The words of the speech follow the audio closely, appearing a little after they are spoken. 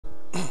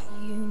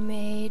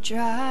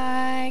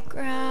dry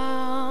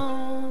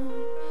ground.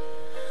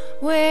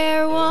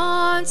 Where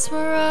once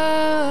were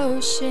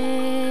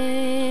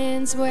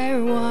oceans,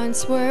 where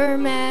once were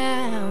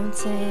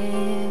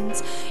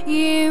mountains,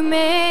 you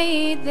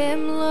made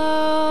them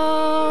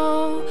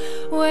low.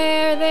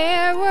 Where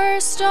there were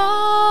stones,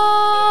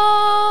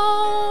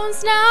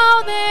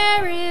 now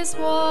there is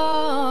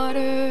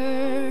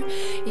water.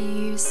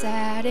 You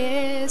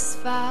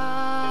satisfy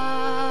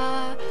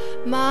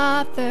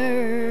my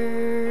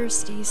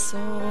thirsty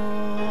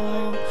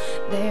soul.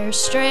 There's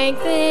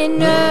strength in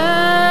knowing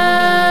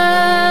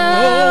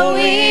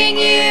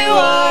you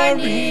are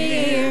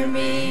near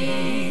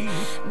me,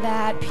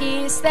 that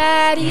peace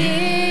that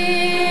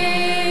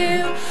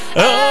you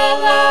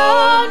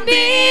alone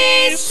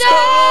bestow.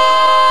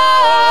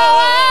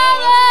 I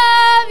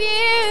love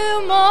you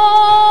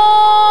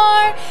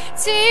more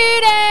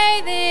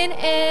today than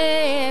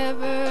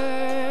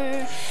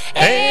ever,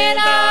 and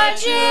I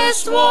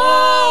just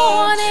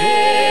wanted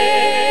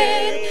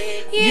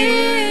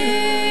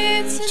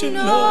you to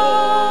know.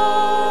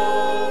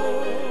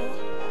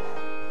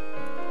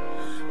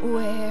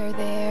 Where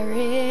there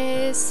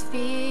is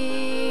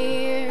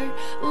fear,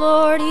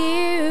 Lord,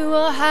 you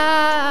will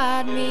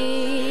hide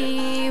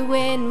me.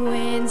 When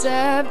winds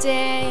of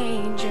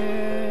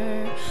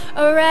danger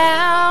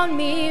around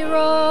me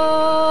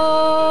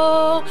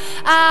roll,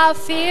 I'll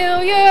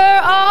feel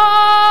your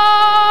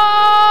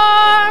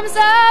arms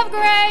of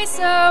grace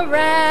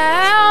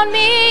around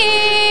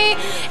me,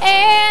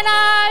 and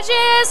I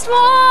just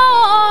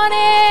wanted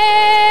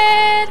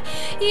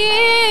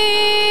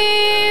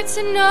you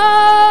to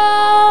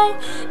know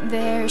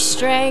there's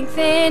strength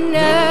in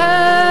knowing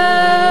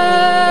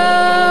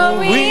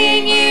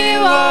you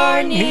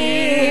are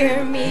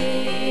near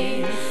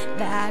me,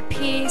 that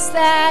peace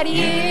that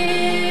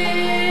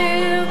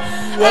you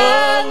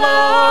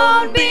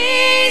alone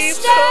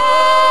bestow.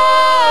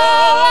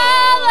 I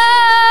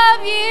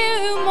love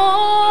you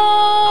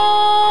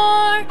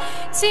more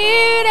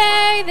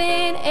today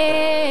than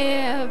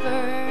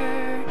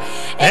ever,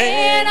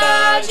 and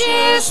I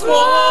just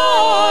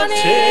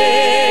wanted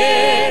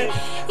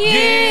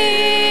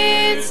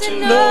you to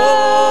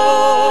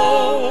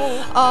know.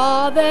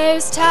 All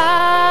those times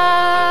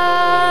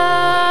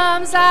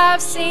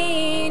I've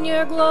seen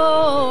your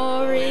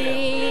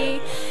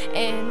glory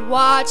and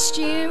watched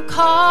you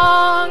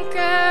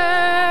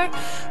conquer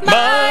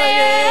my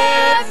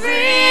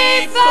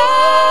every foe.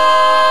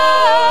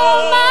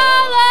 My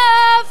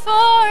love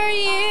for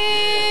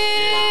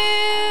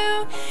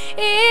you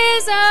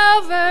is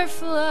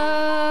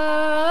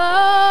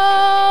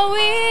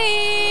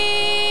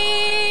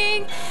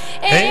overflowing,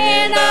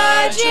 and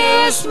I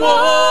just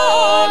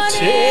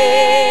wanted,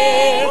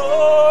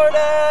 Lord,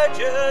 I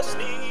just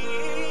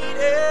need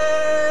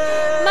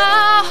it.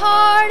 my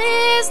heart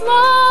is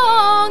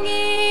longing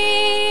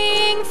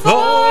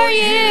for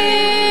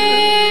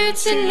you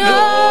to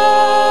know.